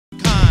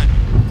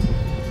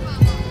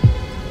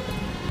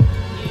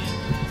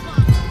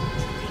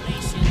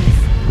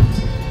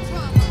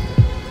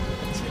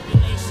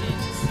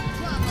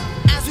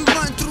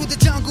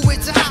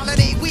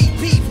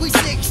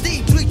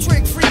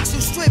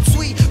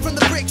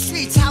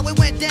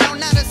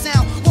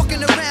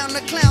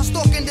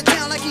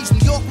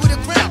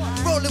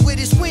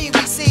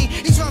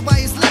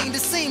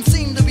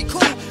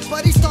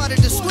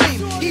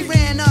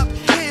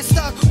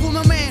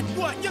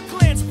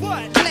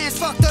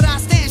thought I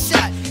stand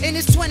shot. In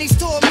his 20s,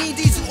 toward me,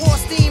 diesel or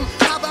steam.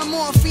 How about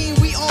morphine?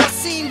 We all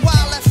seen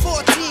wild at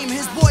 14.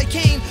 His boy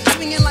came,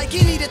 swinging like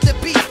he needed the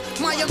beef.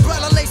 My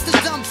umbrella laced this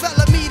dumb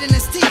fella meat in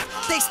his teeth.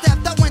 They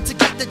stepped, I went to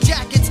get the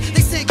jackets.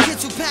 They sent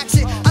kids who packs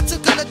it. I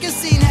took a look and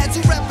seen heads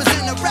who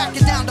represent a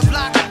racket down the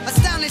block.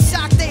 Astounded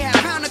shock, they had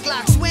pounder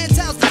glocks. Swear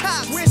tells the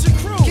cops. Where's your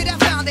crew? Kid, I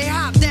found they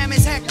hop, damn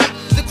it's hectic.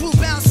 The crew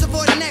bounced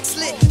avoid the next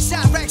slit.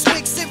 Shot Rex,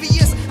 quick,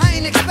 serious, I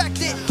ain't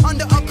expect it.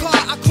 Under a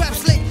car, I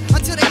crept slick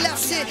until they left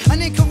shit.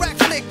 An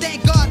incorrect flick,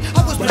 thank God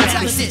I was But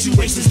now the protected.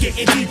 situation's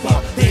getting deeper.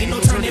 There ain't no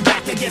turning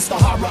back against the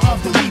horror of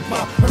the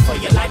reaper. Run for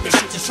your life, the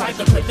shit just tried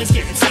to flip, it's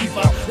getting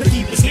steeper. The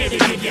keeper's here to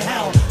give you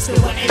hell.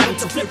 Still unable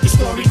to flip the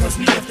story cause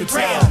we left the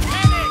trail.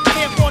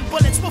 Airborne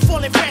bullets were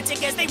falling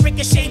frantic as they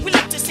ricochet. We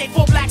live to say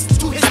 4 blacks and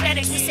 2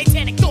 Hispanics with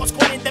satanic thoughts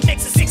caught in the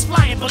mix of 6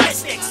 flying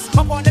ballistics.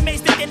 I'm on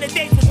amazed that in the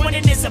days was one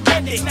in his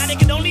appendix. Now there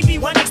can only be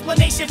one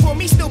explanation for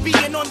me still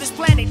being on this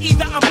planet.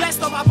 Either I'm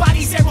blessed or my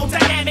body's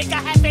aerodynamic.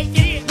 I have faith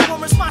in you are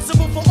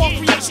responsible for all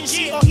creation.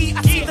 She or he,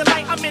 I see the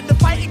light, I'm in the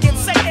fight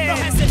against Satan. No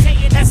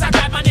hesitating as I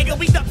grab my nigga,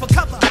 we duck for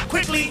cover.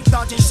 Quickly,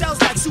 dodging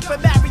shells like Super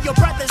Mario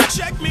Brothers.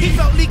 Check me. He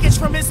felt leakage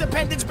from his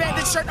appendage,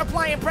 bandage shirt,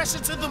 applying pressure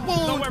to the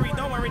wound.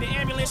 Don't worry, the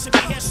ambulance should be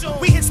here soon.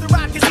 We hit the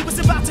rock cause he was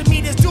about to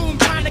meet his doom,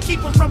 trying to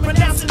keep him from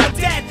pronouncing him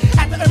dead.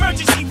 At the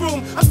emergency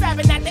room, I'm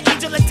stabbing at the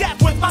angel of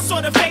death with my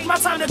sword of fate. My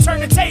time to turn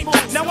the table.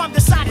 Now I'm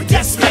decided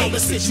destiny. The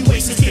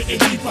situation's getting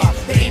deeper.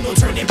 There ain't no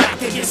turning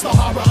back against the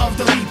horror of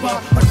the reaper.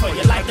 But for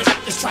your life, the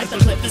is tries to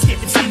flip, is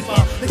getting steeper.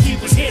 The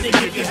keeper's here to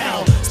give you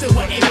hell. Still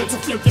we're able to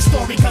flip the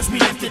story cause we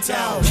live to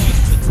tell.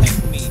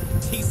 Protect me,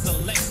 he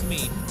selects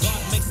me.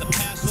 God makes a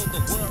pass so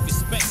the world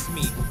respects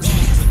me.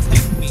 God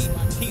protect me,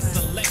 he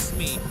selects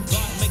me.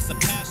 God makes a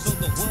pass so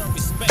the world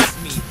respects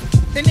me.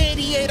 In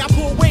 88, I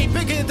pull way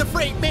bigger than the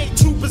freight mate.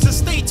 Troopers and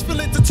states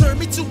feeling to turn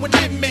me to an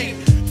inmate.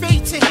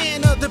 Fate to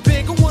hand of the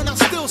bigger one, I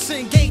still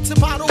sing. Gates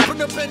about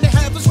open up in the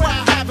heavens where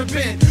I haven't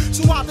been.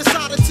 So I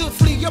decided to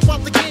flee up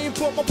out the game,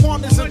 put my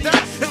partners in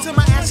that. Until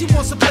my ass, he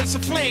wants to place a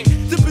flame.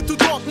 Dipping through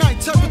dark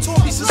night,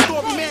 territory's a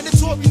story, man. They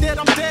taught me that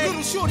I'm dead.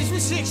 Little shorties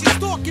with six, you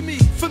stalking me.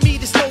 For me,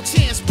 there's no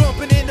chance.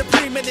 Bumping in the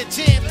pre-minute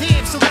jam.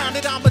 Damn,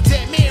 surrounded, I'm a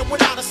dead man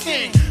without a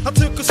stand. I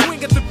took a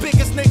swing at the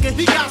biggest nigga.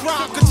 He got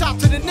robbed, a chop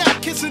to the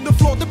neck, kissing the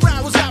floor. The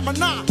brow was at my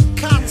knife.